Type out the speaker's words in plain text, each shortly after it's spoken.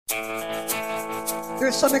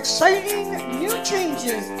There's some exciting new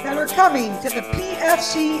changes that are coming to the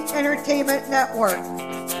PFC Entertainment Network.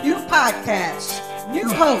 New podcasts, new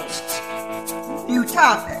hosts, new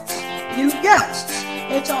topics, new guests.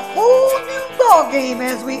 It's a whole new ballgame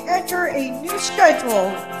as we enter a new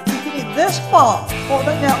schedule beginning this fall for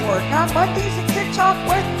the network. On Mondays it kicks off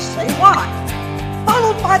with Say What,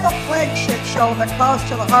 followed by the flagship show, the Close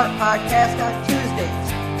to the Heart podcast on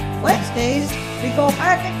Tuesdays. Wednesdays, we go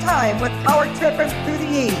back in time with Power Tripping Through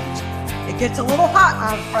the Age. It gets a little hot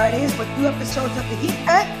on Fridays with new episodes of The Heat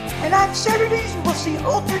Vent, and on Saturdays you will see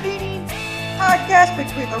alternating podcasts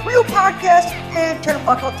between the Real Podcast and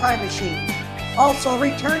Turnbuckle Time Machine. Also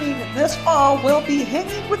returning this fall will be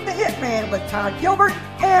Hanging with the Hitman with Todd Gilbert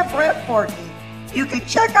and Brett Fortney. You can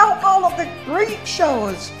check out all of the great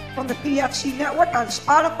shows from the PFC Network on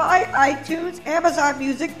Spotify, iTunes, Amazon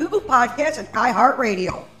Music, Google Podcasts, and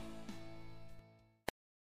iHeartRadio.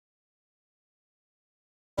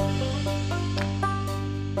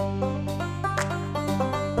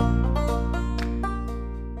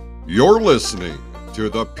 You're listening to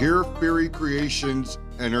the Pure Fury Creations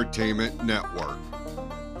Entertainment Network.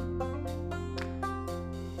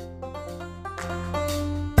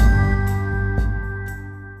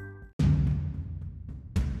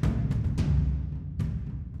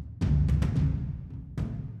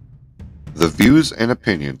 The views and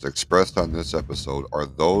opinions expressed on this episode are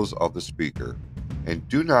those of the speaker and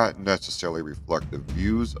do not necessarily reflect the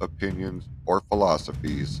views, opinions, or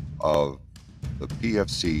philosophies of the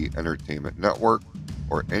PFC Entertainment Network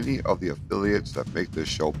or any of the affiliates that make this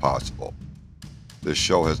show possible. This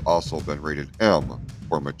show has also been rated M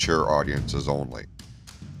for mature audiences only.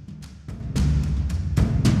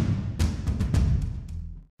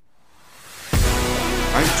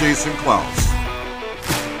 I'm Jason Klaus,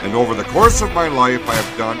 and over the course of my life I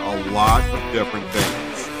have done a lot of different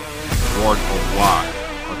things, worn a lot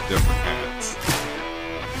of different hats.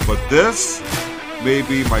 But this may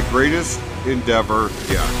be my greatest endeavor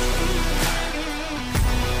yet.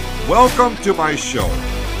 Welcome to my show,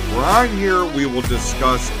 where on here we will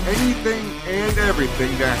discuss anything and everything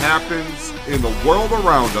that happens in the world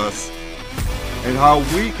around us and how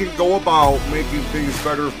we can go about making things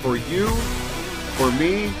better for you, for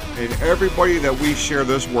me, and everybody that we share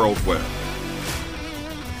this world with.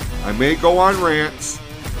 I may go on rants,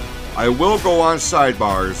 I will go on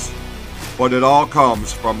sidebars, but it all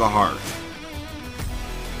comes from the heart.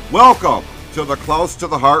 Welcome to the Close to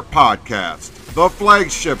the Heart podcast, the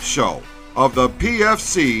flagship show of the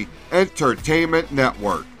PFC Entertainment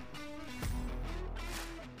Network.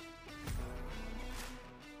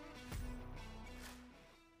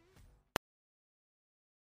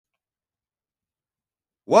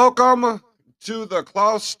 Welcome to the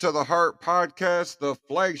Close to the Heart podcast, the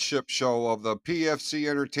flagship show of the PFC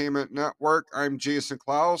Entertainment Network. I'm Jason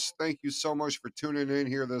Klaus. Thank you so much for tuning in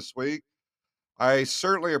here this week. I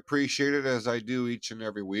certainly appreciate it, as I do each and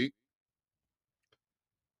every week.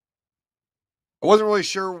 I wasn't really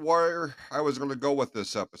sure where I was going to go with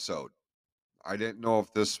this episode. I didn't know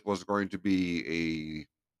if this was going to be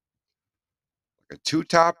a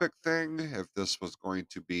two-topic thing, if this was going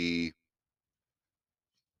to be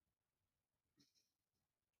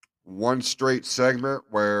one straight segment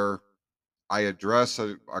where I address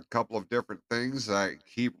a couple of different things that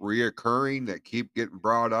keep reoccurring, that keep getting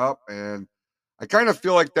brought up, and I kind of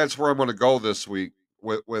feel like that's where I'm going to go this week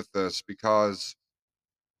with this, because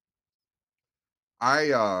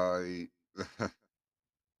I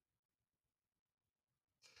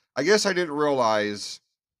I guess I didn't realize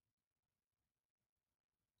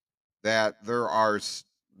that there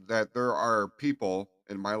are people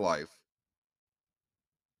in my life,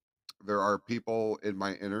 there are people in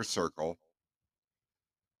my inner circle,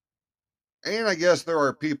 and I guess there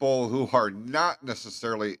are people who are not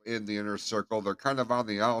necessarily in the inner circle. They're kind of on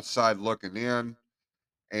the outside looking in,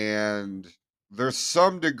 and there's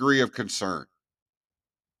some degree of concern,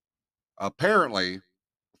 apparently,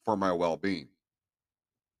 for my well-being.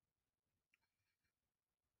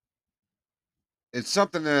 It's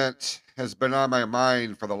something that has been on my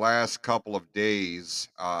mind for the last couple of days,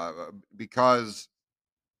 because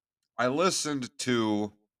I listened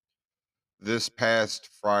to this past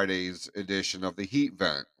Friday's edition of the Heat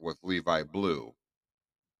Vent with Levi Blue,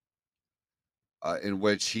 in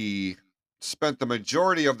which he spent the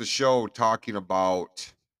majority of the show talking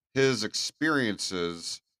about his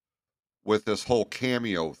experiences with this whole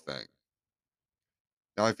cameo thing.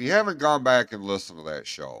 Now, if you haven't gone back and listened to that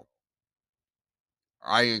show,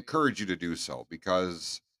 I encourage you to do so,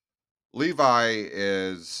 because Levi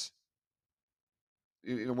is,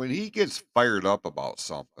 when he gets fired up about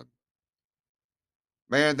something,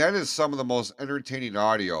 Man, that is some of the most entertaining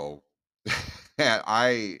audio that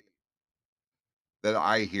I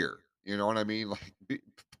hear. You know what I mean? Like,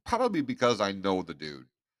 probably because I know the dude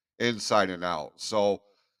inside and out. So,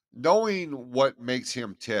 knowing what makes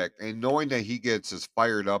him tick and knowing that he gets as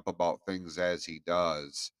fired up about things as he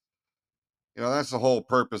does, that's the whole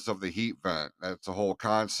purpose of the heat vent. That's the whole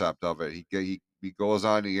concept of it. He goes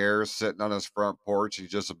on the air, sitting on his front porch, and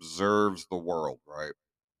just observes the world. Right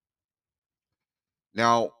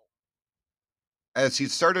now, as he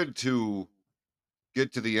started to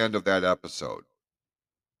get to the end of that episode,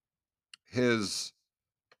 his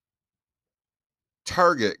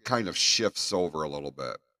target kind of shifts over a little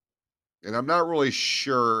bit. And I'm not really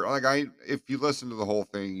sure, like, if you listen to the whole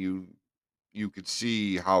thing, you could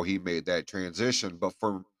see how he made that transition, but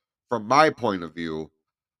from my point of view,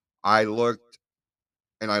 I looked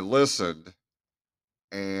and I listened,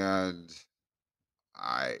 and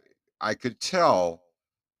I I could tell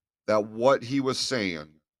that what he was saying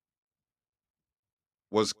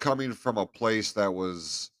was coming from a place that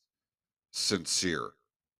was sincere.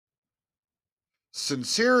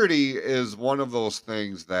 Sincerity is one of those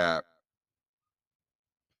things that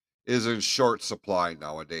is in short supply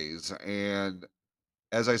nowadays. And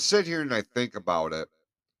as I sit here and I think about it,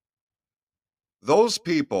 those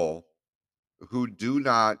people who do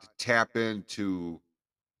not tap into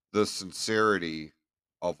the sincerity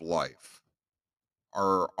of life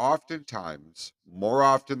are oftentimes, more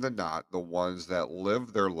often than not, the ones that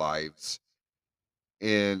live their lives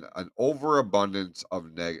in an overabundance of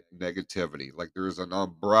negativity. Like there's an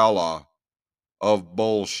umbrella of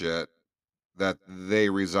bullshit that they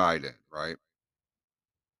reside in, right?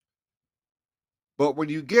 But when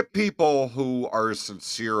you get people who are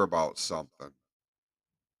sincere about something,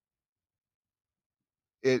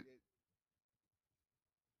 it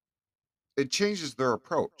it changes their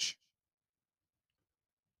approach.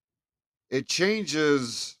 It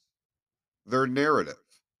changes their narrative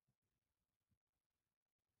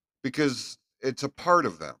because it's a part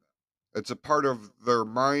of them. It's a part of their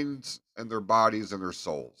minds and their bodies and their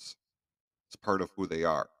souls. It's part of who they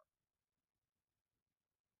are.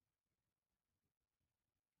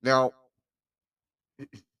 Now,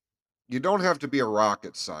 you don't have to be a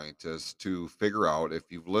rocket scientist to figure out if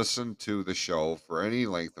you've listened to the show for any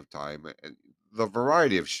length of time and the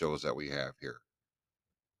variety of shows that we have here.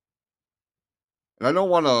 And I don't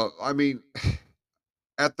want to, I mean,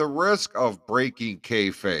 at the risk of breaking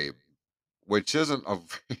kayfabe, which isn't a,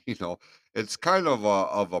 it's kind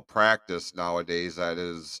of a practice nowadays that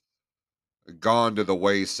is gone to the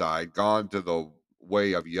wayside, gone to the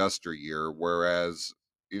way of yesteryear. Whereas,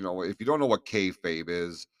 if you don't know what kayfabe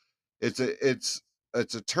is, it's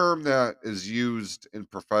a term that is used in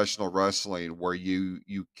professional wrestling where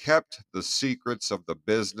you kept the secrets of the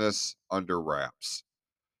business under wraps.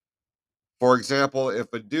 For example,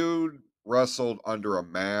 if a dude wrestled under a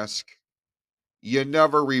mask, you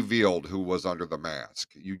never revealed who was under the mask.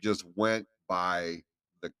 You just went by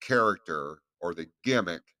the character or the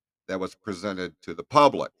gimmick that was presented to the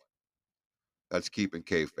public. That's keeping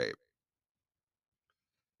kayfabe.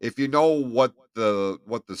 If you know what the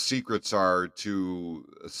secrets are to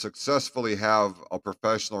successfully have a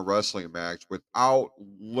professional wrestling match without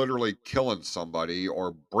literally killing somebody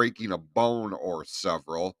or breaking a bone or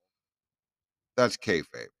several, that's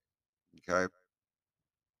kayfabe. Okay.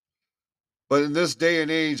 But in this day and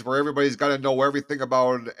age where everybody's got to know everything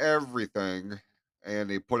about everything, and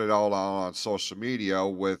they put it all on social media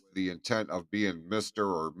with the intent of being Mr.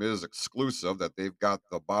 or Ms. Exclusive, that they've got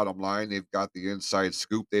the bottom line, they've got the inside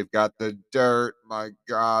scoop, they've got the dirt. My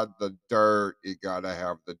God, the dirt. You got to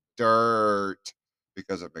have the dirt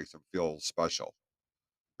because it makes them feel special,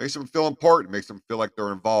 makes them feel important, makes them feel like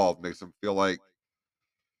they're involved, makes them feel like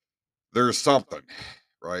there's something,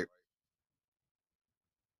 right?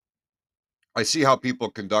 I see how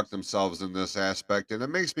people conduct themselves in this aspect, and it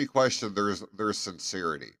makes me question their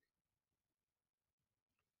sincerity.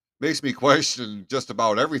 Makes me question just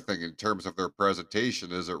about everything in terms of their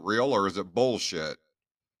presentation. Is it real or is it bullshit?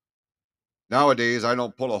 Nowadays, I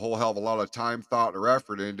don't put a whole hell of a lot of time, thought, or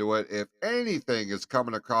effort into it. If anything is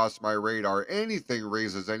coming across my radar, anything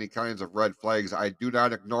raises any kinds of red flags, I do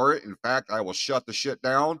not ignore it. In fact, I will shut the shit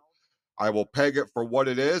down. I will peg it for what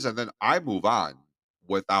it is, and then I move on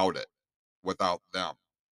without it, without them.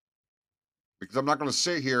 Because I'm not going to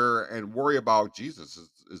sit here and worry about Jesus.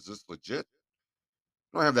 Is this legit?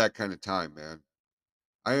 I don't have that kind of time, man.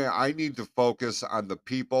 I need to focus on the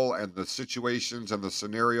people and the situations and the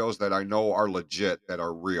scenarios that I know are legit, that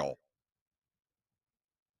are real.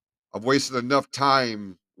 I've wasted enough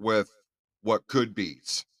time with what could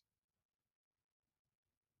be's.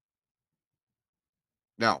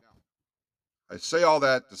 Now, I say all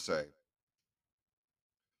that to say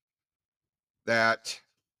that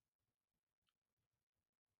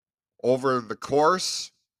over the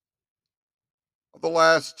course of the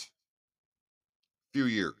last few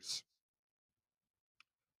years,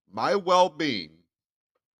 my well being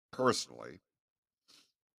personally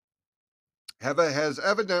has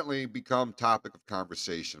evidently become topic of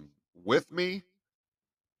conversation with me.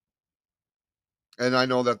 And I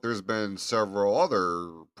know that there's been several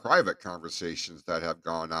other private conversations that have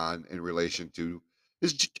gone on in relation to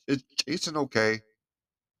is Jason okay?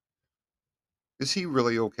 Is he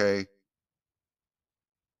really okay?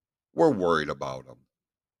 We're worried about him.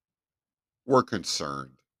 We're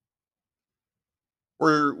concerned.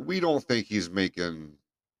 We don't think he's making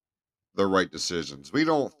the right decisions. We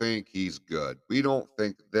don't think he's good. We don't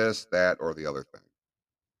think this, that, or the other thing.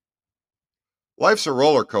 Life's a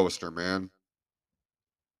roller coaster, man.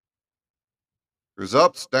 There's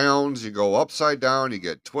ups, downs, you go upside down, you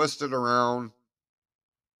get twisted around,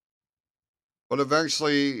 but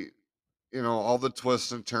eventually, all the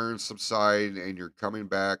twists and turns subside and you're coming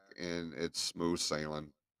back and it's smooth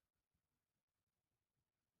sailing.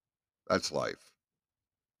 That's life.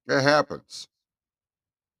 It happens.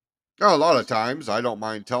 Now, a lot of times, I don't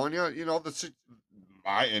mind telling you,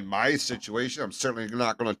 in my situation, I'm certainly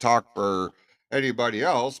not going to talk for anybody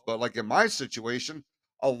else, but like in my situation,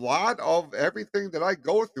 a lot of everything that I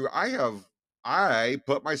go through, I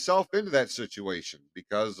put myself into that situation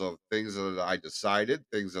because of things that I decided,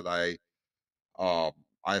 things that um,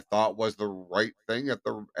 I thought was the right thing at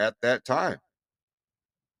that time.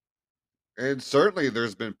 And certainly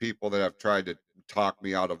there's been people that have tried to talk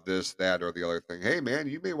me out of this, that, or the other thing. Hey, man,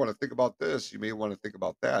 you may want to think about this. You may want to think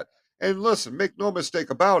about that. And listen, make no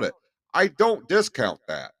mistake about it. I don't discount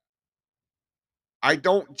that. I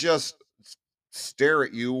don't just stare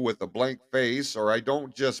at you with a blank face, or I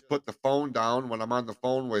don't just put the phone down when I'm on the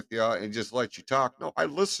phone with you and just let you talk. No, I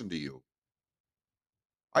listen to you.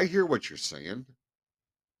 I hear what you're saying.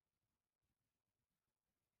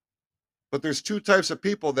 But there's two types of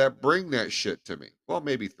people that bring that shit to me. Well,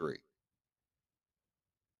 maybe three.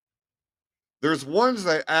 There's ones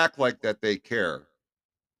that act like that they care,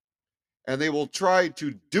 and they will try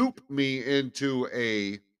to dupe me into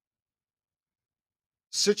a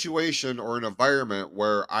situation or an environment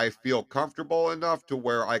where I feel comfortable enough to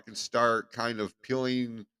where I can start kind of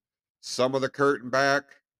peeling some of the curtain back,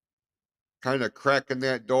 kind of cracking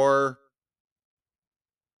that door,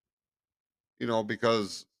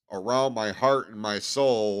 because around my heart and my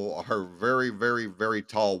soul are very, very, very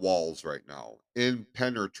tall walls right now,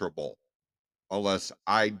 impenetrable unless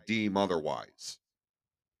I deem otherwise.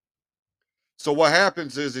 So what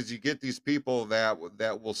happens is you get these people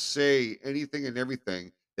that will say anything and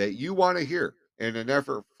everything that you want to hear in an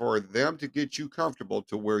effort for them to get you comfortable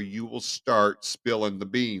to where you will start spilling the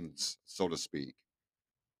beans, so to speak.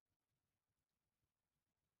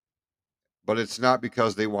 But it's not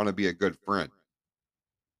because they want to be a good friend.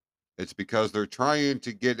 It's because they're trying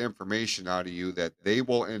to get information out of you that they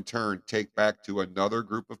will in turn take back to another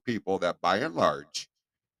group of people that by and large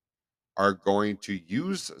are going to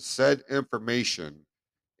use said information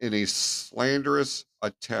in a slanderous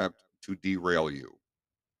attempt to derail you.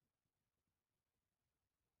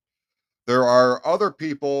 There are other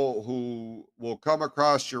people who will come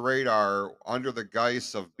across your radar under the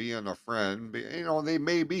guise of being a friend.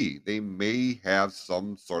 They may have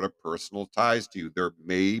some sort of personal ties to you. There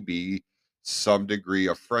may be some degree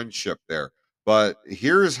of friendship there. But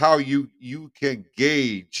here's how you can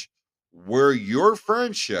gauge where your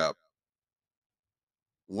friendship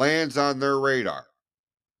lands on their radar.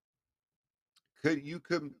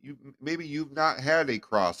 Maybe you've not had a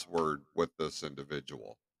crossword with this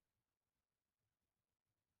individual.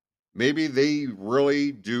 Maybe they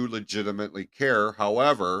really do legitimately care.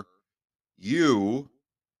 However, you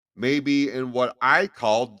may be in what I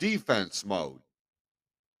call defense mode.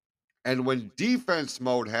 And when defense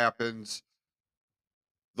mode happens,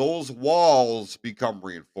 those walls become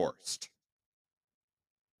reinforced,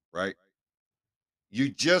 right? You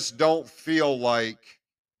just don't feel like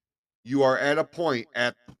you are at a point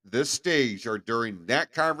at this stage or during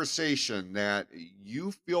that conversation that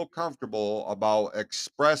you feel comfortable about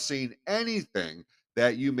expressing anything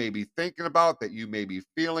that you may be thinking about, that you may be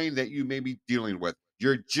feeling, that you may be dealing with.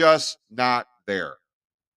 You're just not there.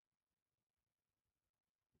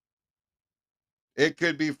 It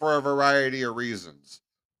could be for a variety of reasons.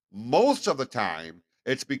 Most of the time,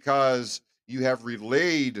 it's because you have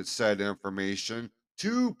relayed said information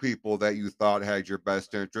to people that you thought had your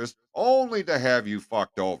best interest, only to have you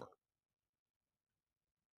fucked over.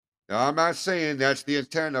 Now, I'm not saying that's the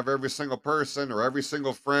intent of every single person or every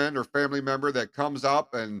single friend or family member that comes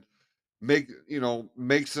up and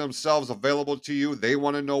makes themselves available to you. They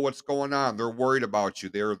want to know what's going on. They're worried about you.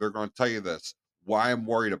 They're going to tell you this. Why I'm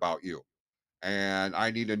worried about you, and I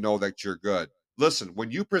need to know that you're good. Listen, when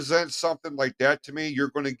you present something like that to me, you're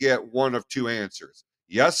going to get one of two answers.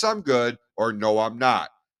 Yes, I'm good, or no, I'm not.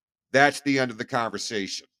 That's the end of the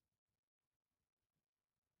conversation.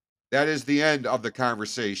 That is the end of the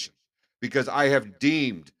conversation because I have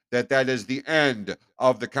deemed that that is the end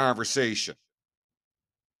of the conversation.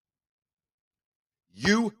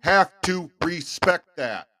 You have to respect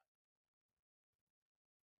that.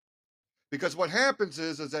 Because what happens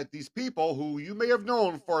is that these people who you may have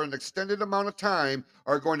known for an extended amount of time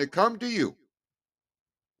are going to come to you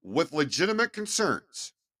with legitimate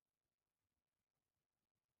concerns,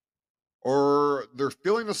 or they're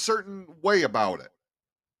feeling a certain way about it.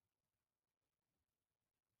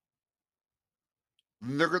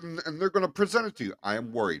 And they're going to present it to you. I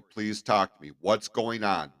am worried. Please talk to me. What's going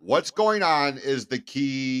on? What's going on is the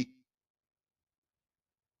key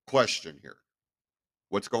question here.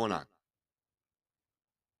 What's going on?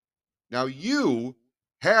 Now you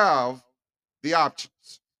have the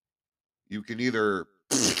options. You can either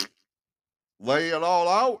lay it all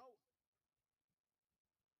out,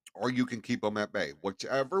 or you can keep them at bay.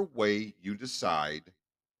 Whichever way you decide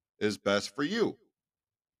is best for you.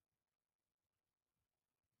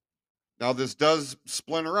 Now, this does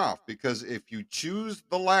splinter off because if you choose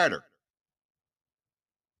the latter,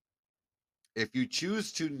 if you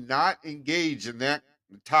choose to not engage in that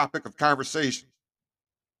topic of conversation,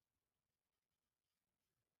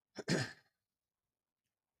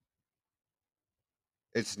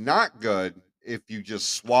 it's not good if you just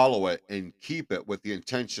swallow it and keep it with the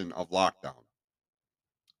intention of lockdown.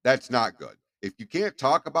 That's not good. If you can't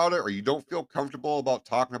talk about it or you don't feel comfortable about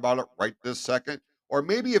talking about it right this second, or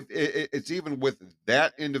maybe if it's even with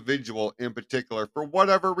that individual in particular for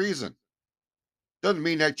whatever reason, doesn't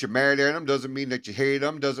mean that you're mad at them, doesn't mean that you hate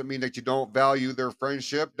them, doesn't mean that you don't value their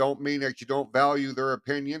friendship, don't mean that you don't value their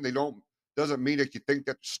opinion. They don't Doesn't mean that you think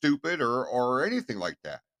that's stupid or anything like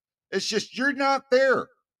that. It's just you're not there.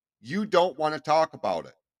 You don't want to talk about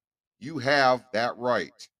it. You have that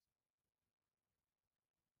right.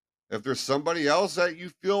 If there's somebody else that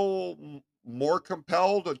you feel more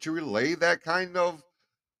compelled to relay that kind of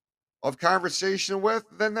conversation with,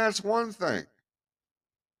 then that's one thing.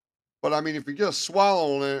 But I mean, if you're just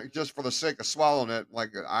swallowing it just for the sake of swallowing it, like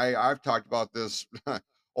I've talked about this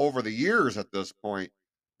over the years at this point,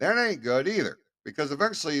 that ain't good either. Because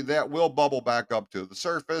eventually that will bubble back up to the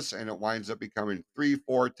surface and it winds up becoming three,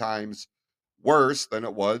 four times worse than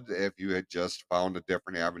it was if you had just found a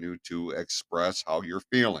different avenue to express how you're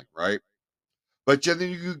feeling, right? But then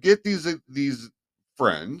you get these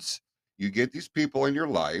friends, you get these people in your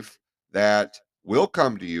life that will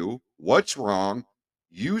come to you. What's wrong?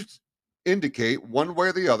 You indicate one way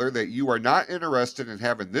or the other that you are not interested in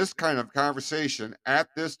having this kind of conversation at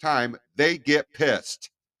this time. They get pissed,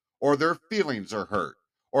 or their feelings are hurt,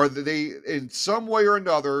 or they, in some way or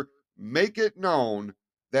another, make it known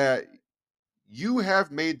that you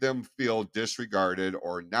have made them feel disregarded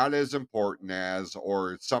or not as important as,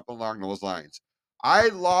 or something along those lines. I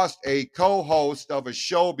lost a co host of a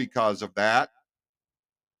show because of that.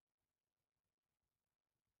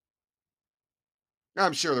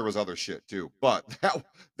 I'm sure there was other shit too, but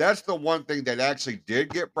that's the one thing that actually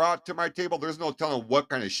did get brought to my table. There's no telling what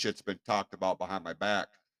kind of shit's been talked about behind my back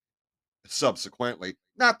subsequently.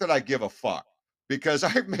 Not that I give a fuck, because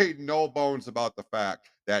I've made no bones about the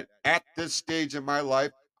fact that at this stage in my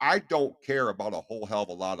life, I don't care about a whole hell of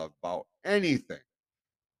a lot about anything.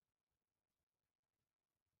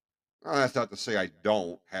 That's not to say I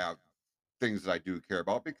don't have things that I do care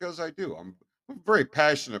about, because I do. I'm a very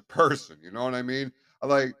passionate person. You know what I mean?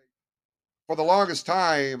 Like, for the longest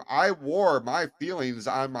time, I wore my feelings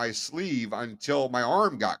on my sleeve until my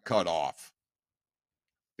arm got cut off.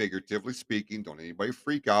 Figuratively speaking, don't anybody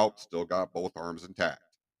freak out. Still got both arms intact.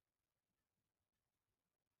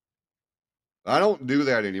 I don't do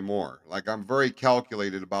that anymore. Like, I'm very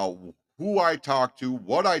calculated about who I talk to,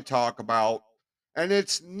 what I talk about, and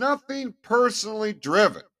it's nothing personally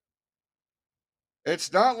driven.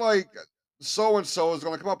 It's not like so and so is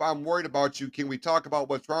going to come up. I'm worried about you. Can we talk about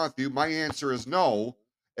what's wrong with you? My answer is no.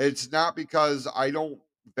 It's not because I don't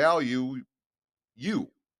value you.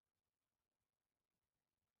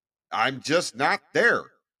 I'm just not there.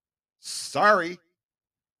 Sorry.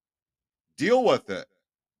 Deal with it.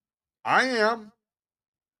 I am.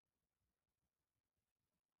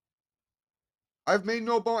 I've made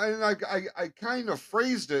no bone, and I kind of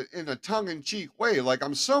phrased it in a tongue-in-cheek way, like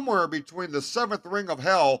I'm somewhere between the seventh ring of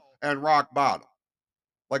hell and rock bottom.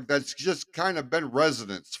 Like that's just kind of been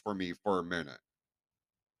resonance for me for a minute,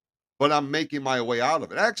 but I'm making my way out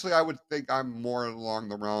of it. Actually, I would think I'm more along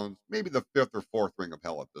the rounds, maybe the fifth or fourth ring of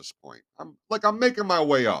hell at this point. I'm making my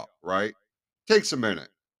way up, right? Takes a minute.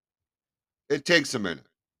 It takes a minute.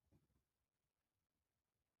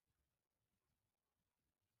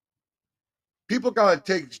 People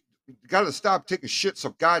gotta stop taking shit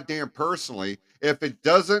so goddamn personally. If it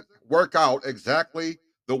doesn't work out exactly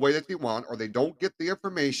the way that they want, or they don't get the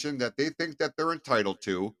information that they think that they're entitled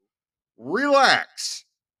to, relax.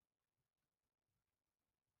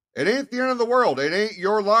 It ain't the end of the world. It ain't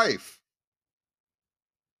your life.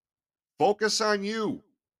 Focus on you.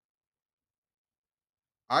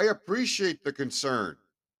 I appreciate the concern.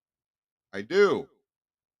 I do.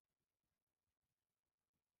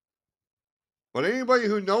 But anybody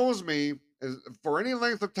who knows me is, for any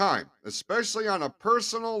length of time, especially on a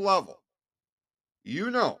personal level,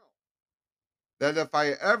 you know that if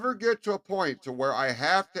I ever get to a point to where I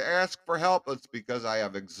have to ask for help, it's because I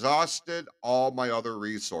have exhausted all my other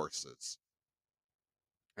resources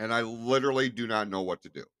and I literally do not know what to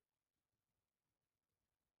do.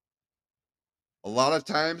 A lot of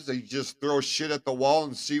times they just throw shit at the wall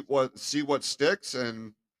and see what sticks,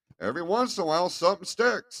 and every once in a while something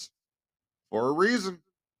sticks for a reason.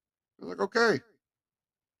 You're like, okay,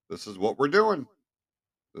 this is what we're doing.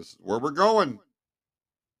 This is where we're going.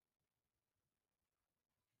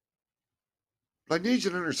 But I need you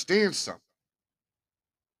to understand something.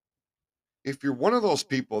 If you're one of those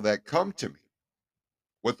people that come to me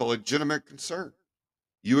with a legitimate concern,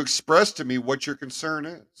 you express to me what your concern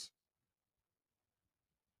is.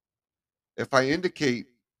 If I indicate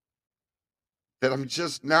that I'm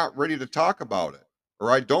just not ready to talk about it,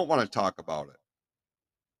 or I don't want to talk about it,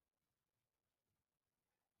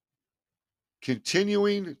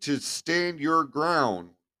 continuing to stand your ground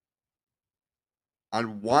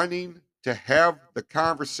on wanting to have the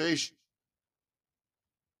conversation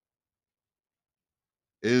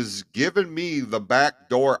is giving me the back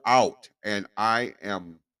door out, and I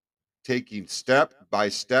am taking step by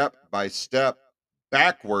step by step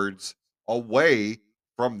backwards away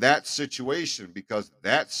from that situation, because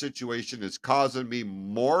that situation is causing me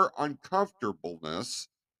more uncomfortableness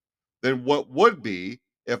than what would be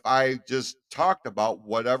if I just talked about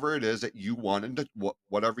whatever it is that you wanted to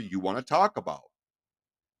whatever you want to talk about.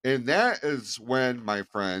 And that is when, my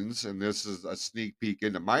friends, and this is a sneak peek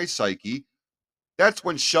into my psyche, that's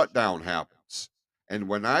when shutdown happens. And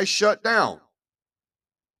when I shut down,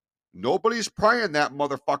 nobody's prying that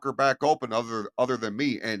motherfucker back open other than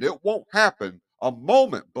me, and it won't happen a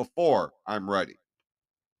moment before I'm ready.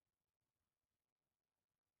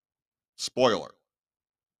 Spoiler.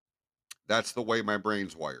 That's the way my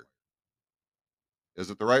brain's wired. Is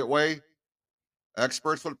it the right way?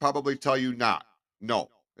 Experts would probably tell you not. No,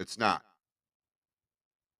 it's not.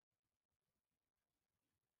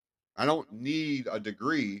 I don't need a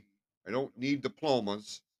degree. I don't need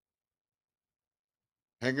diplomas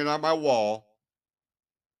hanging on my wall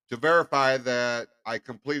to verify that I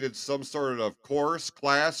completed some sort of course,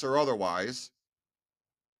 class, or otherwise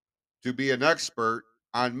to be an expert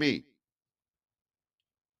on me.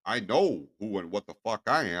 I know who and what the fuck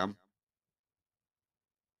I am.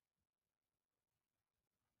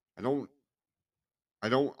 I don't, I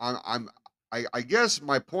don't, I guess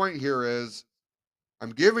my point here is I'm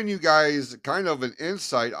giving you guys kind of an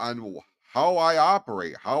insight on how I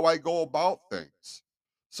operate, how I go about things.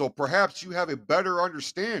 So perhaps you have a better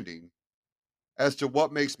understanding as to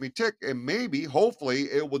what makes me tick, and maybe, hopefully,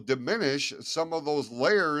 it will diminish some of those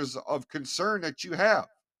layers of concern that you have.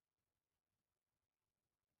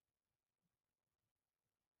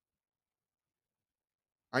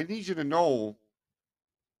 I need you to know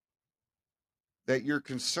that your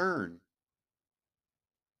concern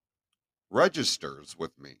registers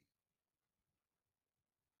with me.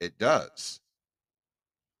 It does.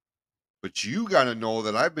 But you got to know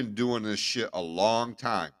that I've been doing this shit a long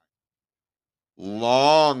time.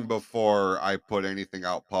 Long before I put anything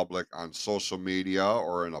out public on social media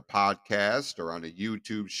or in a podcast or on a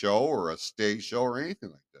YouTube show or a stage show or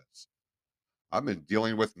anything like this. I've been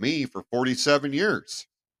dealing with me for 47 years.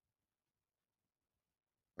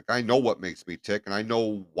 Like, I know what makes me tick and I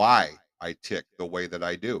know why I tick the way that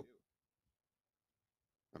I do.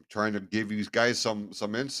 I'm trying to give you guys some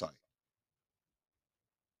insight.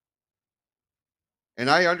 And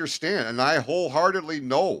I understand and I wholeheartedly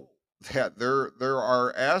know that there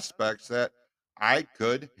are aspects that I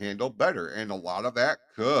could handle better, and a lot of that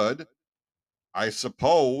could I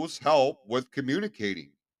suppose, help with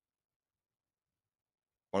communicating.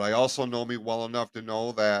 But I also know me well enough to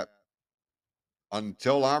know that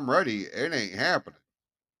until I'm ready, it ain't happening.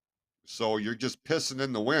 So you're just pissing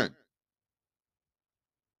in the wind.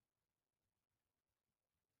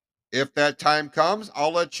 If that time comes,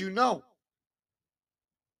 I'll let you know.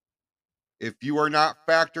 If you are not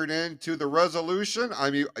factored into the resolution, I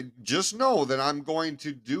mean, just know that I'm going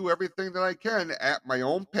to do everything that I can at my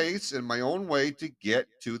own pace in my own way to get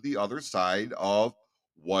to the other side of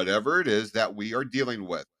whatever it is that we are dealing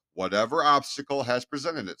with, whatever obstacle has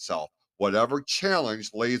presented itself, whatever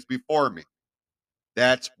challenge lays before me.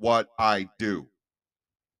 That's what I do.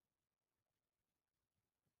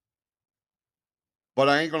 But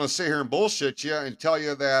I ain't going to sit here and bullshit you and tell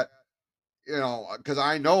you that, because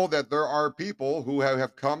I know that there are people who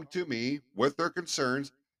have come to me with their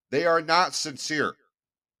concerns. They are not sincere.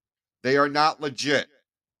 They are not legit.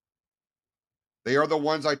 They are the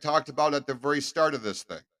ones I talked about at the very start of this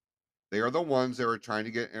thing. They are the ones that are trying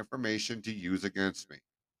to get information to use against me.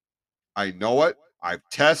 I know it. I've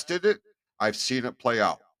tested it. I've seen it play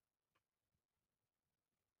out.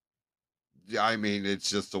 Yeah, I mean, it's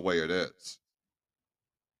just the way it is.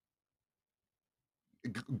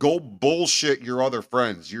 Go bullshit your other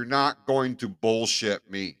friends. You're not going to bullshit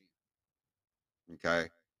me. Okay.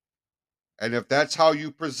 And if that's how you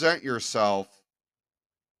present yourself,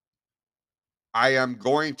 I am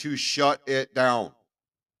going to shut it down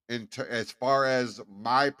as far as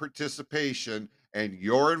my participation and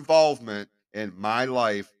your involvement in my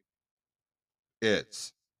life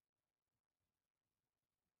is.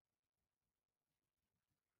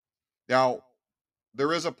 Now,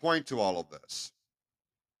 there is a point to all of this.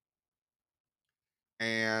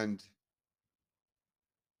 And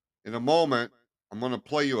in a moment, I'm going to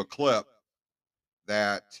play you a clip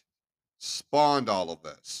that spawned all of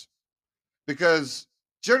this. Because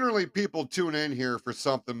generally people tune in here for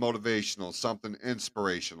something motivational, something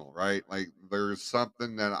inspirational, right? Like there's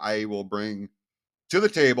something that I will bring to the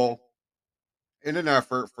table in an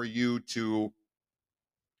effort for you to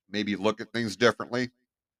maybe look at things differently,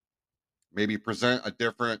 maybe present a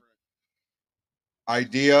different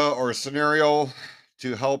idea or scenario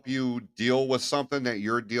to help you deal with something that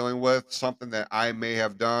you're dealing with, something that I may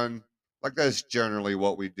have done. Like that's generally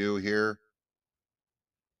what we do here.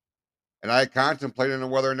 And I contemplated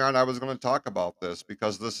on whether or not I was going to talk about this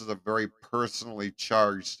because this is a very personally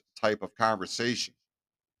charged type of conversation.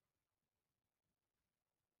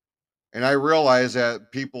 And I realize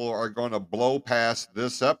that people are going to blow past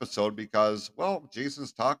this episode because, well,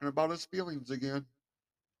 Jason's talking about his feelings again.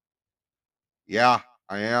 Yeah,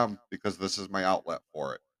 I am because this is my outlet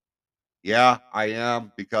for it. Yeah, I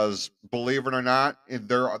am because believe it or not,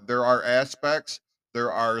 there are aspects,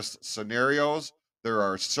 there are scenarios, there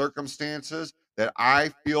are circumstances that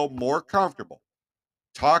I feel more comfortable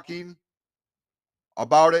talking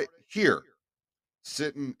about it here,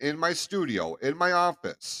 sitting in my studio, in my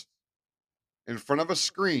office, in front of a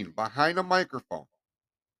screen, behind a microphone.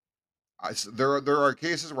 There are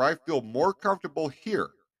cases where I feel more comfortable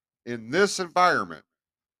here in this environment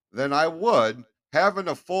than I would having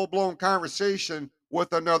a full blown conversation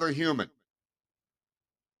with another human.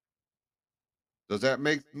 Does that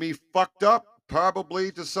make me fucked up?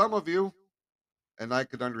 Probably to some of you, and I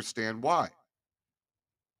could understand why.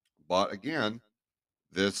 But again,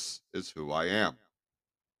 this is who I am.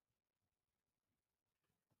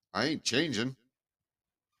 I ain't changing.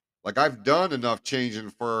 Like I've done enough changing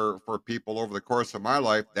for people over the course of my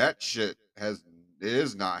life. That shit has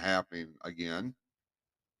is not happening again.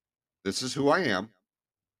 This is who I am.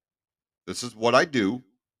 This is what I do.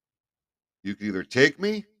 You can either take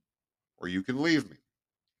me or you can leave me.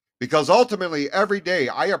 Because ultimately every day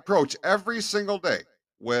I approach every single day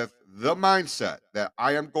with the mindset that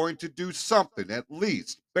I am going to do something at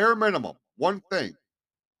least bare minimum, one thing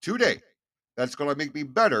today that's going to make me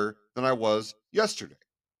better than I was yesterday.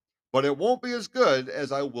 But it won't be as good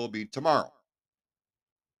as I will be tomorrow.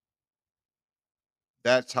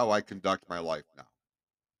 That's how I conduct my life now.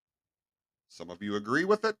 Some of you agree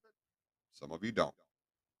with it, some of you don't.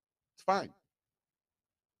 It's fine.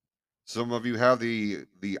 Some of you have the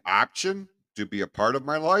option to be a part of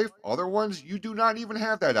my life. Other ones, you do not even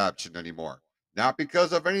have that option anymore. Not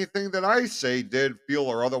because of anything that I say, did, feel,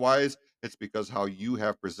 or otherwise. It's because how you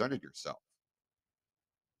have presented yourself.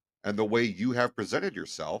 And the way you have presented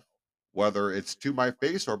yourself, whether it's to my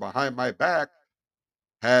face or behind my back,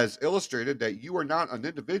 has illustrated that you are not an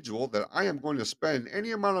individual that I am going to spend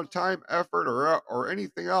any amount of time, effort, or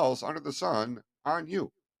anything else under the sun on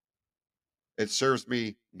you. It serves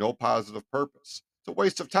me no positive purpose. It's a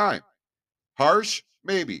waste of time. Harsh,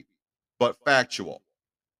 maybe, but factual.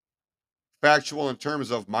 Factual in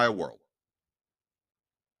terms of my world.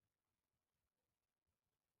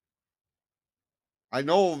 I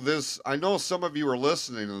know some of you are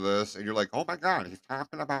listening to this and you're like, "Oh my god, he's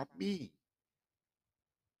talking about me."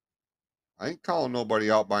 I ain't calling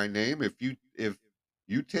nobody out by name. If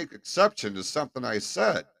you take exception to something I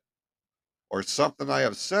said or something I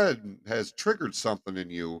have said has triggered something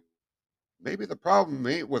in you, maybe the problem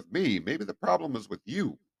ain't with me. Maybe the problem is with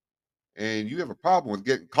you. And you have a problem with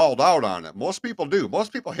getting called out on it. Most people do.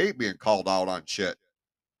 Most people hate being called out on shit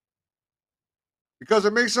because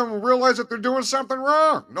it makes them realize that they're doing something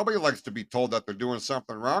wrong. Nobody likes to be told that they're doing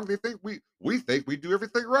something wrong. They think we think we do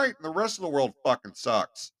everything right and the rest of the world fucking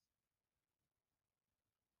sucks.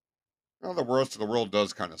 Well, the rest of the world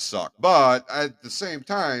does kind of suck. But at the same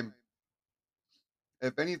time,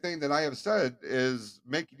 if anything that I have said is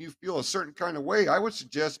making you feel a certain kind of way, I would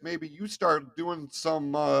suggest maybe you start doing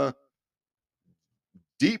some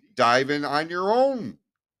deep diving on your own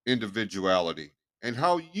individuality and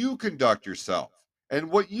how you conduct yourself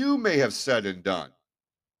and what you may have said and done.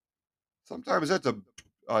 Sometimes that's a,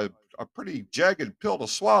 a pretty jagged pill to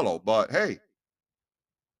swallow, but hey,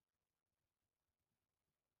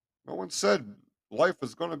 no one said life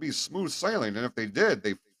is going to be smooth sailing. And if they did,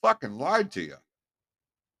 they fucking lied to you.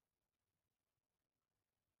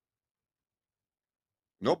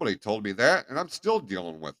 Nobody told me that, and I'm still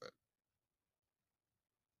dealing with it.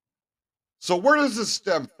 So, where does this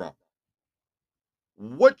stem from?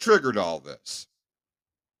 What triggered all this?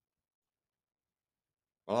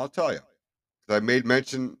 Well, I'll tell you. 'Cause I made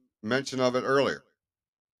mention of it earlier.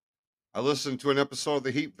 I listened to an episode of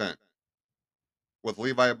The Heat Vent with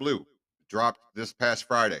Levi Blue, dropped this past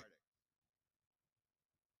Friday,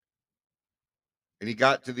 and he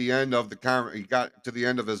got to the end of he got to the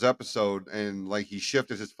end of his episode, and like he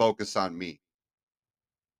shifted his focus on me.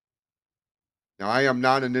 Now, I am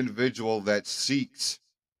not an individual that seeks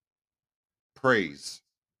praise.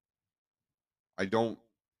 I don't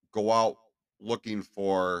go out looking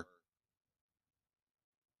for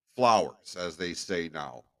flowers, as they say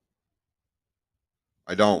now.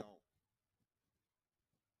 I don't.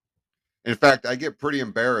 In fact, I get pretty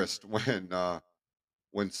embarrassed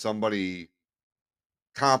when somebody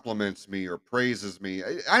compliments me or praises me.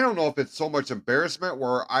 I don't know if it's so much embarrassment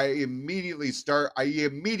where I immediately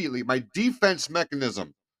my defense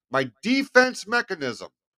mechanism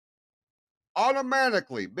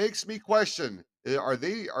automatically makes me question, are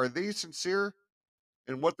they sincere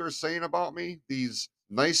in what they're saying about me? These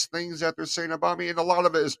nice things that they're saying about me, and a lot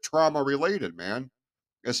of it is trauma related, man.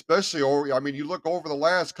 Especially over, I mean, you look over the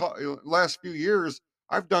last few years,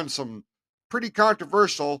 I've done some pretty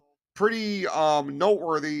controversial, pretty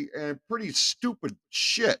noteworthy, and pretty stupid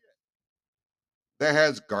shit that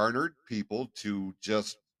has garnered people to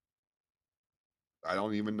just, I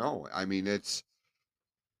don't even know. I mean, it's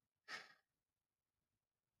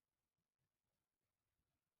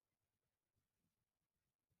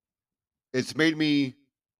made me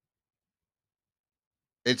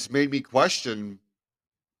it's made me question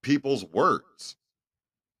people's words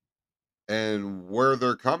and where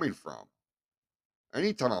they're coming from.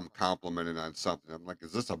 Anytime I'm complimented on something, I'm like,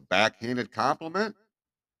 is this a backhanded compliment?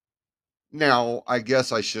 Now, I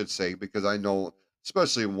guess I should say, because I know,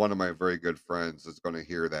 especially one of my very good friends is going to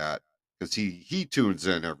hear that because he tunes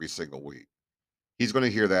in every single week. He's going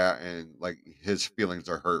to hear that and like his feelings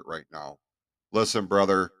are hurt right now. Listen,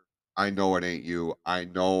 brother, I know it ain't you. I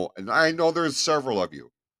know, and I know there's several of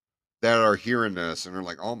you that are hearing this and are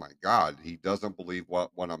like, "Oh my God, he doesn't believe what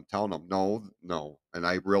I'm telling him." No, no, and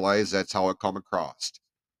I realize that's how it come across.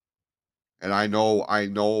 And I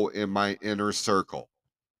know in my inner circle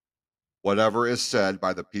whatever is said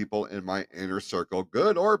by the people in my inner circle,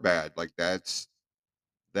 good or bad, like that's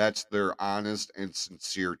their honest and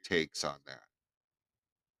sincere takes on that.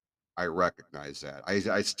 I recognize that.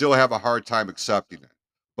 I still have a hard time accepting it,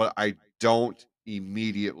 but I don't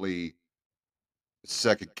immediately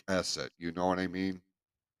second guess it. You know what I mean?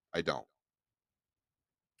 I don't.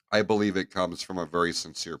 I believe it comes from a very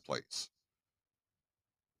sincere place.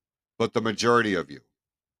 But the majority of you,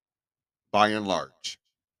 by and large,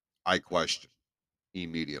 I question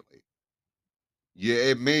immediately. Yeah,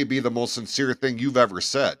 it may be the most sincere thing you've ever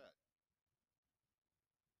said,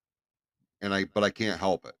 and I can't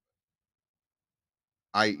help it.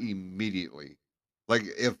 I immediately, like,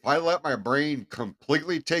 if I let my brain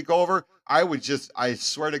completely take over, I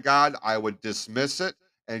swear to God, I would dismiss it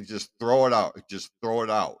and just throw it out. Just throw it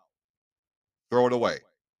out. Throw it away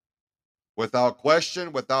without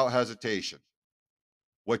question, without hesitation.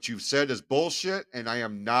 What you've said is bullshit, and I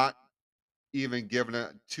am not even giving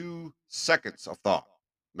it 2 seconds of thought.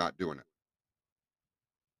 Not doing it.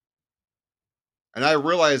 And I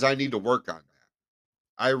realize I need to work on that.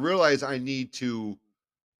 I realize I need to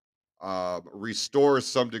restore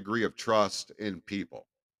some degree of trust in people.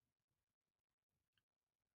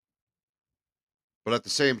 But at the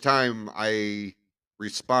same time, I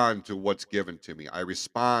respond to what's given to me. I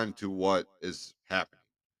respond to what is happening.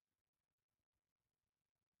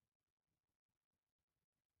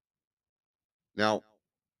 Now,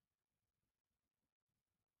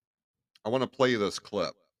 I want to play this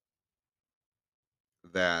clip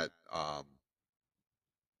that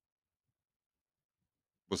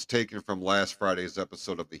was taken from last Friday's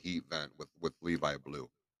episode of the Heat Vent with Levi Blue.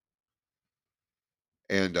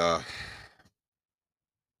 And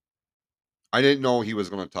I didn't know he was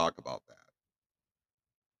going to talk about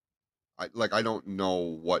that. I don't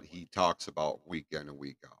know what he talks about week in and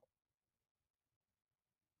week out.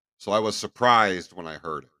 So I was surprised when I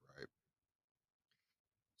heard it, right?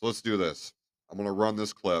 So let's do this. I'm going to run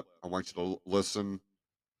this clip. I want you to listen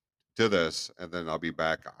to this, and then I'll be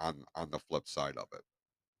back on the flip side of it.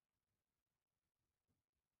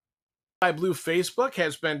 Blue Facebook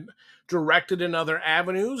has been directed in other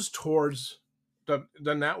avenues towards the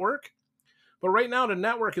network. But right now, the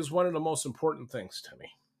network is one of the most important things to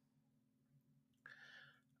me.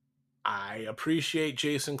 I appreciate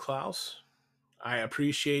Jason Klaus. I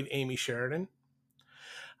appreciate Amy Sheridan.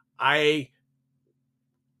 I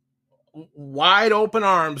wide open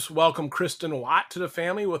arms welcome Kristen Watt to the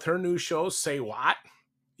family with her new show, Say Watt.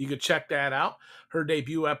 You could check that out. Her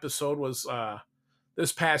debut episode was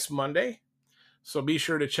this past Monday, so be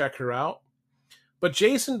sure to check her out. But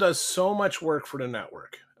Jason does so much work for the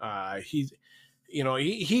network. He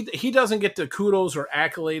doesn't get the kudos or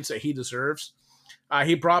accolades that he deserves.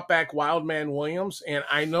 He brought back Wildman Williams, and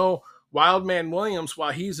I know Wildman Williams,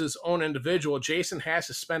 while he's his own individual, Jason has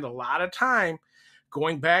to spend a lot of time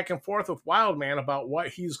going back and forth with Wildman about what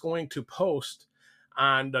he's going to post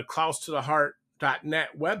on the ClausToTheHeart.net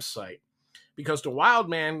website, because the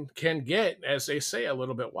Wildman can get, as they say, a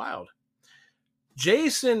little bit wild.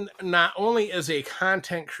 Jason not only is a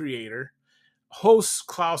content creator, hosts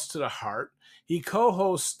Klaus to the Heart, he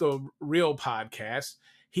co-hosts the Real podcast.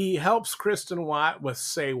 He helps Kristen Watt with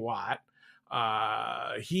Say Watt.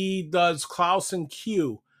 He does Klaus and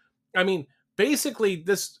Q. I mean, basically,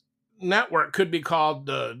 this network could be called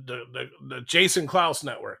the Jason Klaus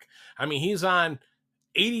Network. I mean, he's on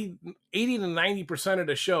 80 to 90% of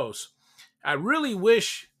the shows. I really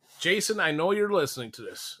wish, Jason, I know you're listening to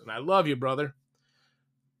this, and I love you, brother,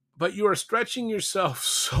 but you are stretching yourself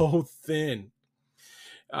so thin.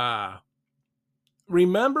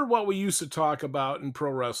 Remember what we used to talk about in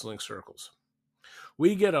pro wrestling circles.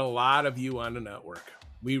 We get a lot of you on the network.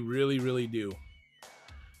 We really, really do.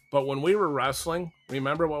 But when we were wrestling,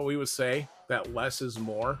 remember what we would say? That less is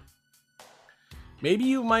more. Maybe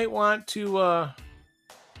you might want to, I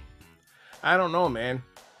don't know, man.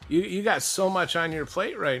 You got so much on your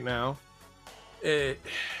plate right now. I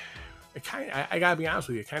gotta be honest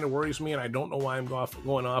with you, it kind of worries me, and I don't know why I'm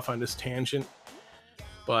going off on this tangent.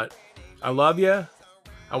 But I love you.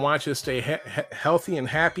 I want you to stay healthy and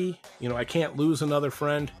happy. You know, I can't lose another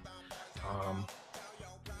friend.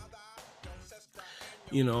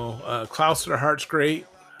 Klaus to the Heart's great.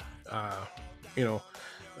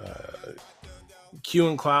 Q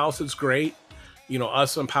and Klaus is great. You know,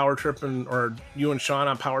 us on Power Tripping, or you and Sean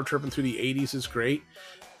on Power Tripping through the 80s is great.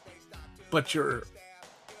 But you're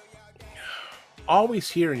always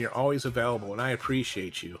here and you're always available, and I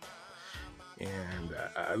appreciate you. And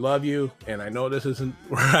I love you, and I know this isn't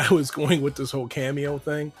where I was going with this whole cameo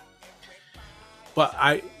thing. But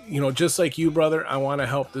just like you, brother, I want to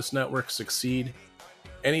help this network succeed.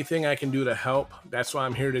 Anything I can do to help, that's what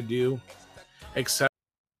I'm here to do.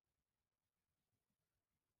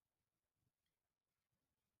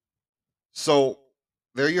 So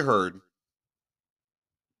there you heard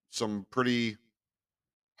some pretty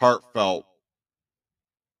heartfelt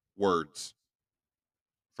words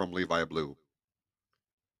from Levi Blue.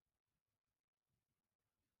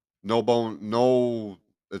 No,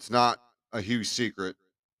 it's not a huge secret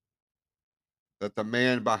that the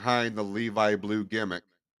man behind the Levi Blue gimmick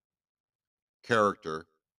character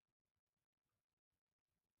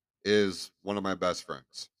is one of my best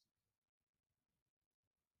friends.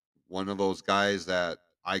 One of those guys that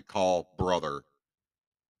I call brother,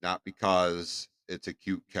 not because it's a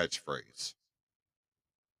cute catchphrase.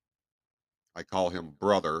 I call him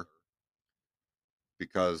brother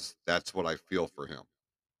because that's what I feel for him.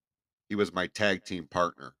 He was my tag team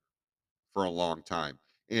partner for a long time.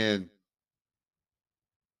 And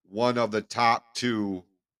one of the top two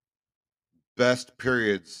best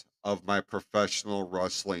periods of my professional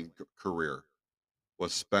wrestling career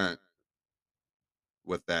was spent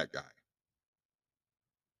with that guy.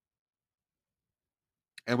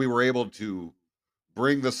 And we were able to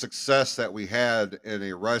bring the success that we had in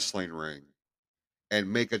a wrestling ring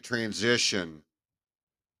and make a transition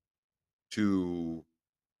to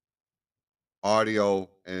audio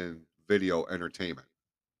and video entertainment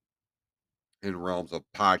in realms of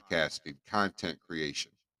podcasting, content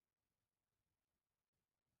creation.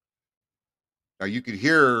 Now you can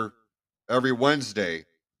hear every Wednesday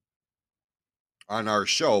on our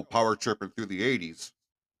show, Power Tripping Through the 80s,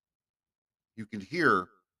 you can hear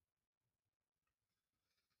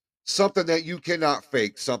something that you cannot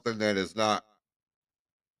fake, something that is not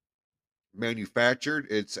manufactured.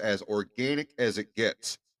 It's as organic as it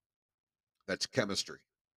gets. That's chemistry.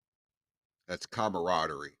 That's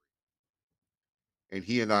camaraderie. And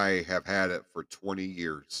he and I have had it for 20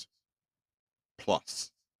 years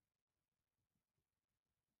plus.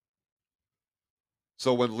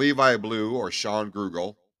 So when Levi Blue or Sean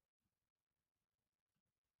Grugel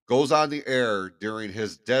goes on the air during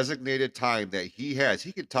his designated time that he has,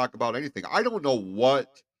 he can talk about anything. I don't know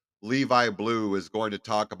what Levi Blue is going to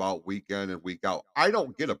talk about week in and week out. I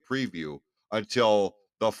don't get a preview until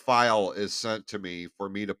the file is sent to me for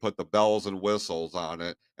me to put the bells and whistles on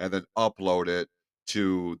it and then upload it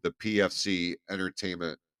to the PFC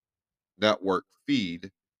Entertainment Network feed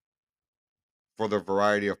for the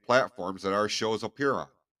variety of platforms that our shows appear on.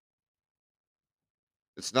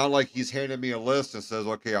 It's not like he's handing me a list and says,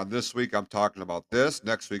 okay, on this week I'm talking about this,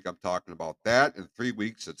 next week I'm talking about that, in 3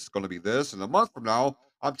 weeks it's going to be this, and a month from now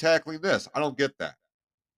I'm tackling this. I don't get that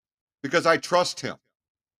because I trust him.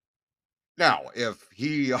 Now, if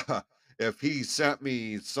he sent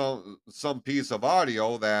me some piece of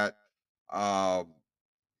audio that um,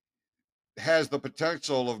 has the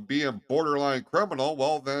potential of being borderline criminal,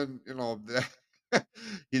 well, then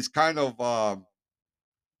he's kind of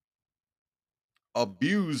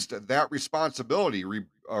abused that responsibility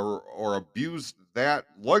or abused that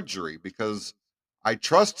luxury because I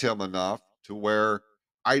trust him enough to where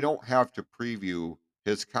I don't have to preview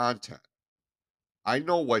his content. I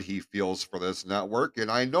know what he feels for this network,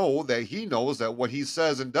 and I know that he knows that what he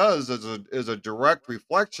says and does is a direct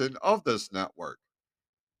reflection of this network.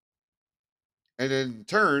 And in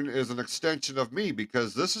turn is an extension of me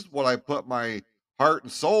because this is what I put my heart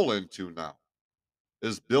and soul into now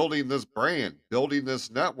is building this brand, building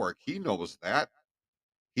this network. He knows that.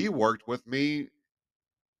 He worked with me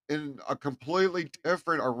in a completely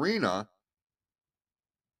different arena,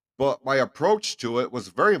 but my approach to it was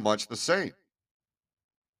very much the same.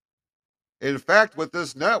 In fact, with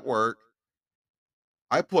this network,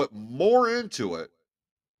 I put more into it,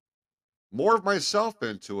 more of myself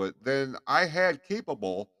into it than I had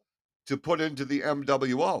capable to put into the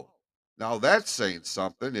MWO. Now that's saying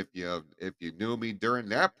something if you knew me during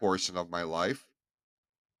that portion of my life.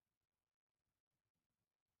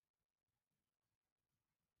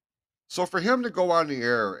 So for him to go on the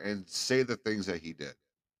air and say the things that he did,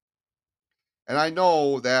 and I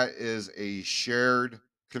know that is a shared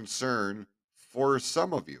concern for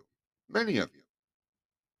some of you, many of you.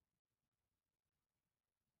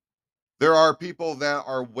 There are people that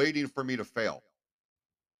are waiting for me to fail.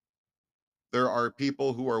 There are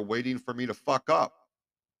people who are waiting for me to fuck up.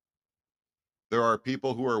 There are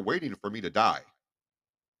people who are waiting for me to die.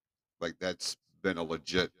 Like that's been a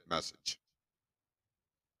legit message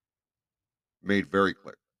made very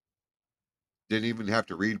clear. Didn't even have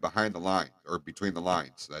to read behind the lines or between the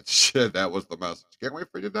lines. That shit, that was the message. Can't wait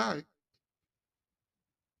for you to die.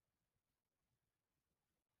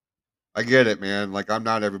 I get it, man. Like I'm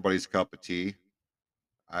not everybody's cup of tea.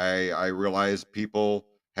 I realize people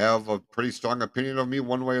have a pretty strong opinion of me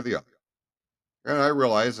one way or the other. And I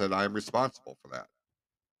realize that I'm responsible for that.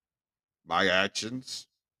 My actions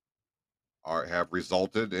are have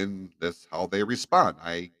resulted in this how they respond.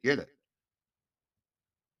 I get it.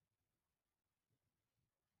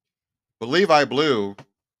 But Levi Blue,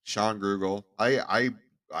 Sean Grugel, I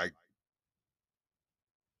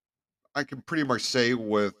can pretty much say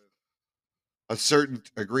with a certain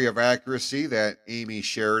degree of accuracy that Amy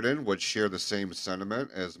Sheridan would share the same sentiment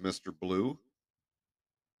as Mr. Blue.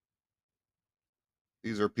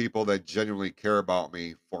 These are people that genuinely care about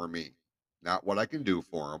me for me, not what I can do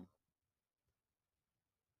for them,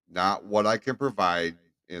 not what I can provide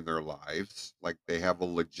in their lives. Like they have a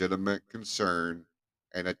legitimate concern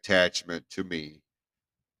and attachment to me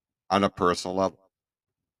on a personal level.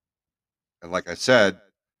 And like I said,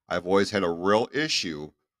 I've always had a real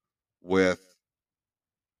issue with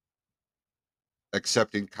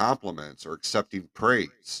accepting compliments or accepting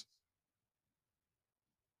praise.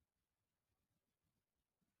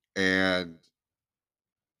 And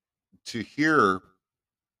to hear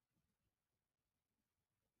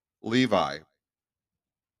Levi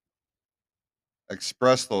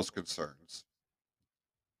expressed those concerns,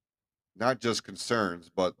 not just concerns,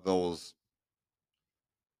 but those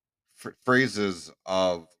phrases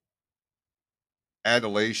of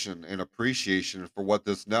adulation and appreciation for what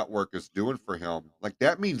this network is doing for him. Like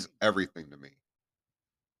that means everything to me.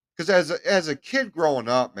 Because as a kid growing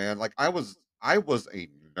up, man, like I was a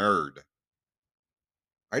nerd.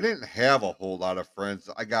 I didn't have a whole lot of friends.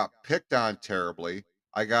 I got picked on terribly.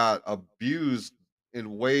 I got abused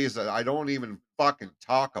in ways that I don't even fucking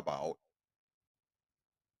talk about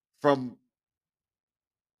from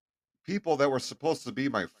people that were supposed to be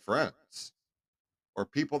my friends or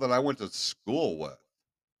people that I went to school with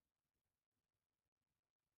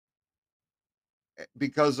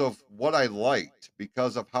because of what I liked,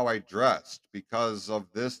 because of how I dressed, because of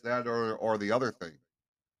this, that, or the other thing.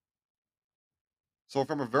 So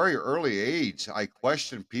from a very early age, I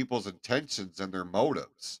questioned people's intentions and their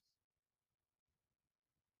motives.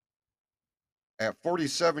 At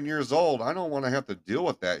 47 years old, I don't want to have to deal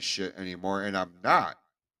with that shit anymore, and I'm not.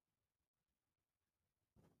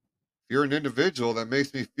 If you're an individual that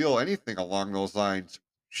makes me feel anything along those lines,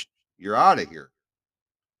 you're out of here.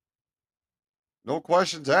 No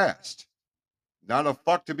questions asked. Not a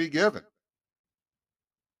fuck to be given.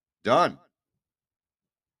 Done.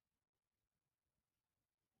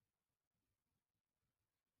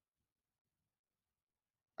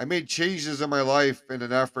 I made changes in my life in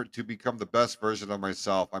an effort to become the best version of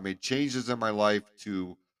myself. I made changes in my life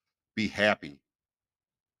to be happy,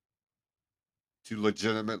 to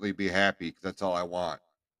legitimately be happy, because that's all I want.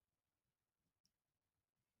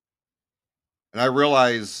 And I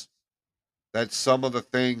realize that some of the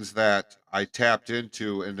things that I tapped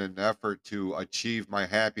into in an effort to achieve my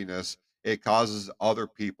happiness, it causes other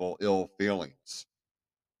people ill feelings.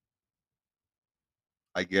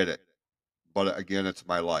 I get it. But again, it's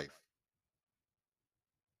my life.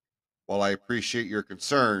 While I appreciate your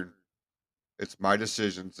concern, it's my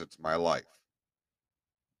decisions, it's my life.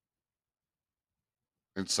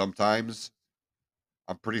 And sometimes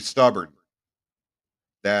I'm pretty stubborn.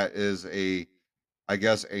 That is I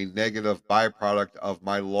guess, a negative byproduct of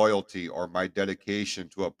my loyalty or my dedication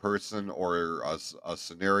to a person or a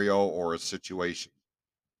scenario or a situation.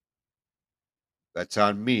 That's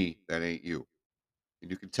on me. That ain't you. And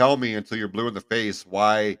you can tell me until you're blue in the face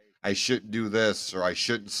why I shouldn't do this or I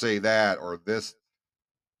shouldn't say that or this.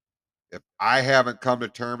 If I haven't come to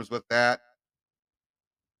terms with that,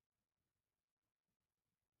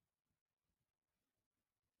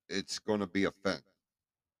 it's going to be a thing,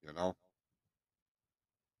 you know?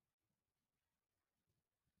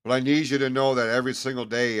 But I need you to know that every single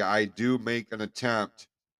day I do make an attempt.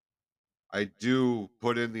 I do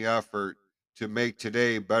put in the effort to make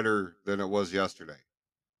today better than it was yesterday,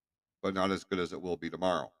 but not as good as it will be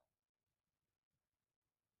tomorrow.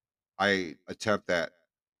 I attempt that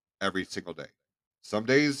every single day. Some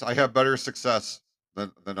days I have better success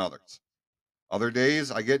than others. Other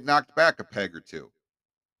days I get knocked back a peg or two,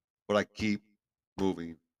 but I keep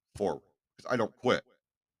moving forward because I don't quit.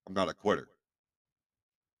 I'm not a quitter.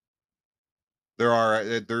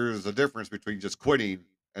 There's a difference between just quitting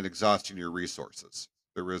and exhausting your resources.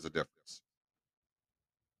 There is a difference.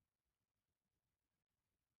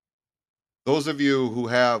 Those of you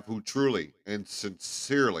who truly and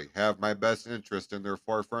sincerely have my best interest in their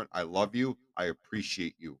forefront, I love you. I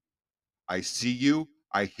appreciate you. I see you.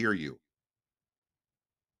 I hear you.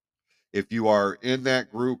 If you are in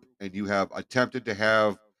that group and you have attempted to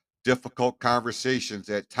have difficult conversations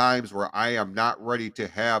at times where I am not ready to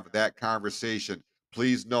have that conversation,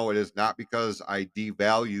 please know it is not because I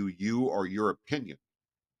devalue you or your opinion.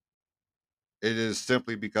 It is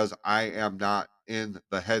simply because I am not in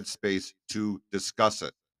the headspace to discuss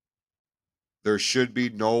it. There should be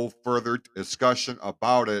no further discussion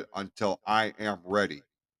about it until I am ready.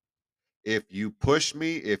 If you push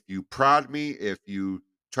me, if you prod me, if you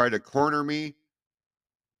try to corner me,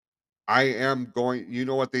 I am going. You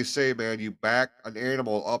know what they say, man. You back an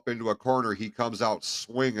animal up into a corner, he comes out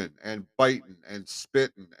swinging and biting and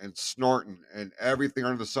spitting and snorting and everything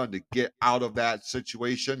under the sun to get out of that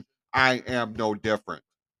situation. I am no different.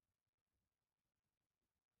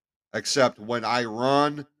 Except when I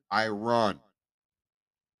run, I run.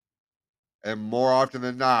 And more often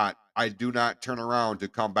than not, I do not turn around to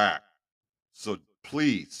come back. So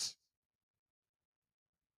please,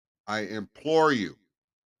 I implore you,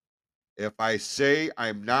 if I say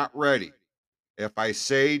I'm not ready, if I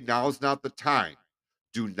say now's not the time,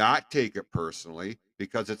 do not take it personally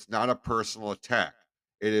because it's not a personal attack.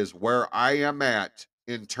 It is where I am at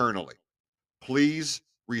internally. Please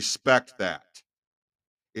respect that.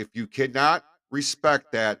 If you cannot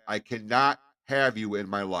respect that I cannot have you in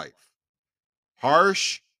my life.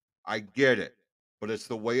 Harsh, I get it, but it's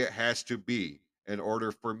the way it has to be in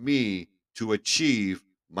order for me to achieve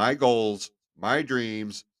my goals, my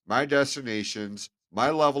dreams, my destinations, my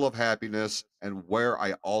level of happiness, and where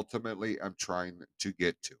I ultimately am trying to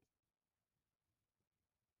get to.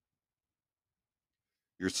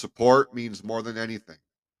 Your support means more than anything.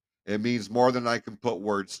 It means more than I can put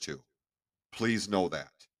words to. Please know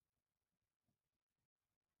that.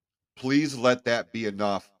 Please let that be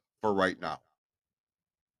enough for right now.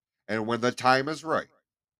 And when the time is right,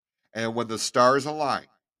 and when the stars align,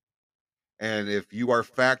 and if you are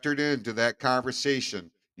factored into that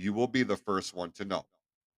conversation, you will be the first one to know.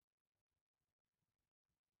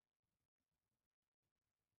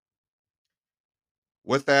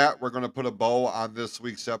 With that, we're going to put a bow on this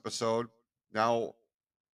week's episode. Now,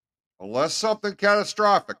 unless something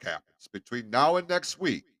catastrophic happens between now and next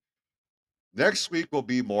week will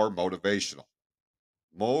be more motivational.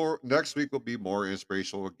 Next week will be more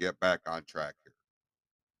inspirational. We'll get back on track here.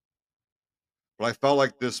 But I felt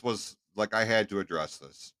like this was like I had to address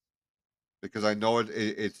this because I know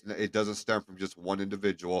it doesn't stem from just one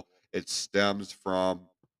individual. It stems from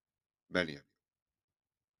many of you.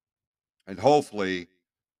 And hopefully,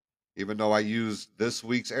 even though I used this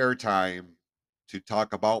week's airtime to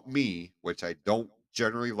talk about me, which I don't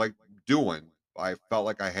generally like doing, I felt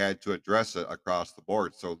like I had to address it across the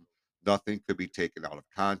board so nothing could be taken out of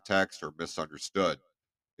context or misunderstood.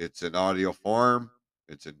 It's in audio form,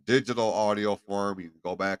 it's in digital audio form. You can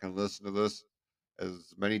go back and listen to this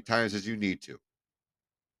as many times as you need to.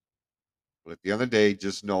 But at the end of the day,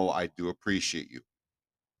 just know I do appreciate you.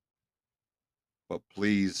 But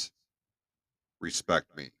please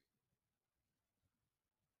respect me.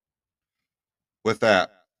 With that,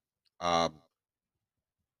 um,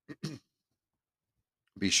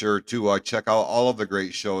 be sure to check out all of the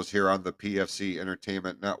great shows here on the PFC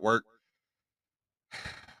Entertainment Network.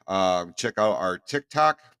 Check out our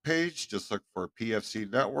TikTok page. Just look for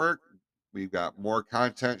PFC Network. We've got more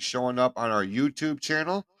content showing up on our YouTube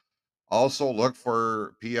channel. Also, look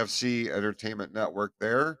for PFC Entertainment Network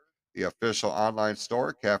there. The official online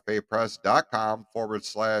store,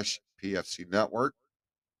 cafepress.com/PFC Network.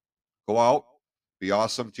 Go out, be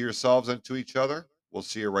awesome to yourselves and to each other. We'll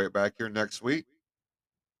see you right back here next week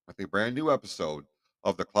with a brand new episode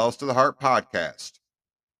of the Close to the Heart podcast,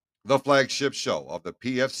 the flagship show of the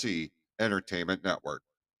PFC Entertainment Network.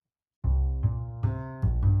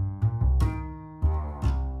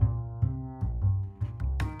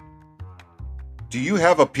 Do you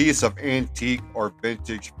have a piece of antique or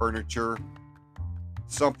vintage furniture?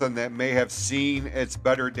 Something that may have seen its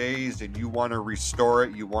better days and you want to restore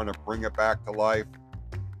it, you want to bring it back to life?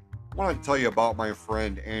 I want to tell you about my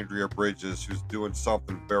friend Andrea Bridges, who's doing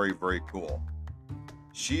something very, very cool.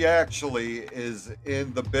 She actually is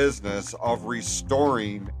in the business of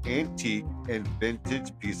restoring antique and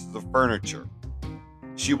vintage pieces of furniture.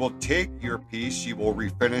 She will take your piece, she will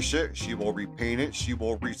refinish it, she will repaint it, she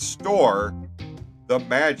will restore the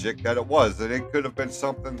magic that it was. And it could have been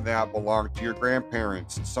something that belonged to your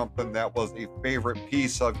grandparents, something that was a favorite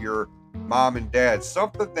piece of your mom and dad,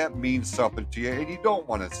 something that means something to you, and you don't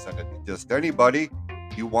want to send it to just anybody.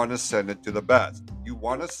 You want to send it to the best. You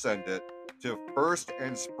want to send it to First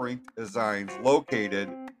and Spring Designs, located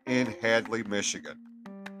in Hadley, Michigan.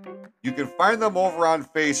 You can find them over on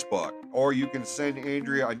Facebook, or you can send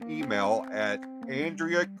Andrea an email at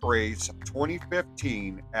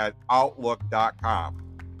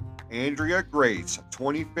AndreaGrace2015@outlook.com.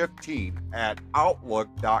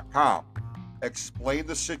 AndreaGrace2015@outlook.com. Explain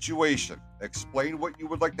the situation, explain what you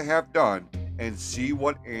would like to have done, and see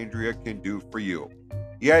what Andrea can do for you.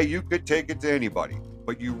 Yeah, you could take it to anybody,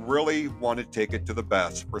 but you really want to take it to the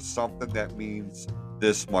best for something that means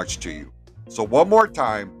this much to you. So one more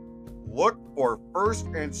time, look for First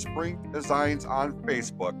and Spring Designs on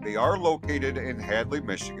Facebook. They are located in Hadley,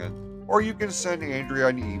 Michigan, or you can send Andrea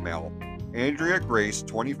an email,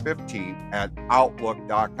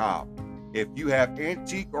 AndreaGrace2015@outlook.com. If you have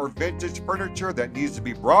antique or vintage furniture that needs to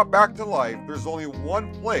be brought back to life, there's only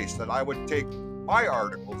one place that I would take my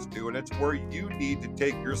articles to, and it's where you need to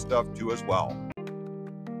take your stuff to as well.